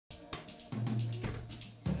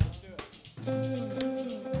Here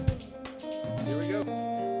we go.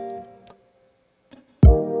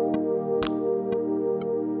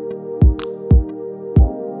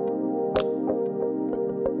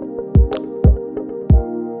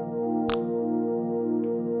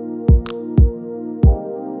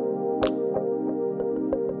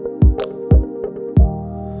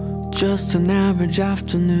 Just an average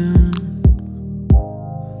afternoon,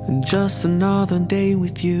 and just another day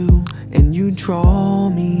with you, and you draw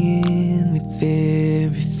me in with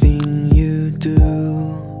everything you do.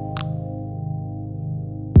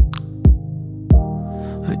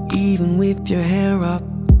 Even with your hair up,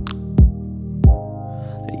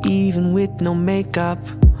 even with no makeup,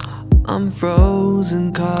 I'm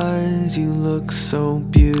frozen 'cause you look so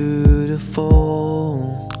beautiful.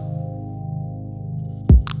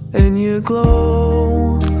 And you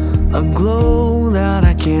glow, a glow that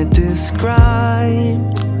I can't describe.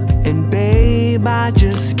 And babe, I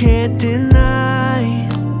just can't deny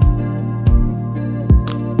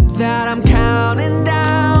that I'm counting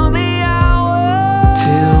down the hours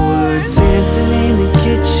till we're dancing in the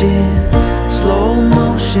kitchen, slow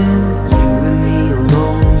motion, you and me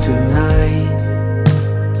alone tonight.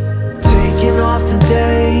 Taking off the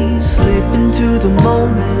days, slip into the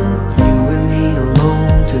moment, you and me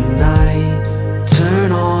alone tonight.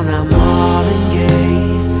 Turn on that Marvin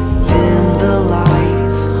Gaye, dim the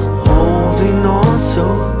lights, holding on so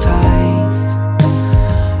tight.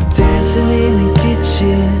 Dancing in the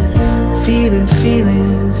kitchen, feeling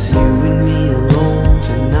feelings, you and me alone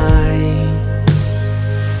tonight.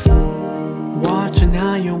 Watching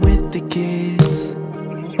how you're with the kids,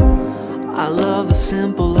 I love the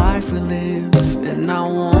simple life we live, and I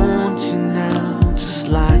want you now, just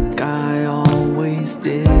like I always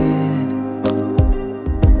did.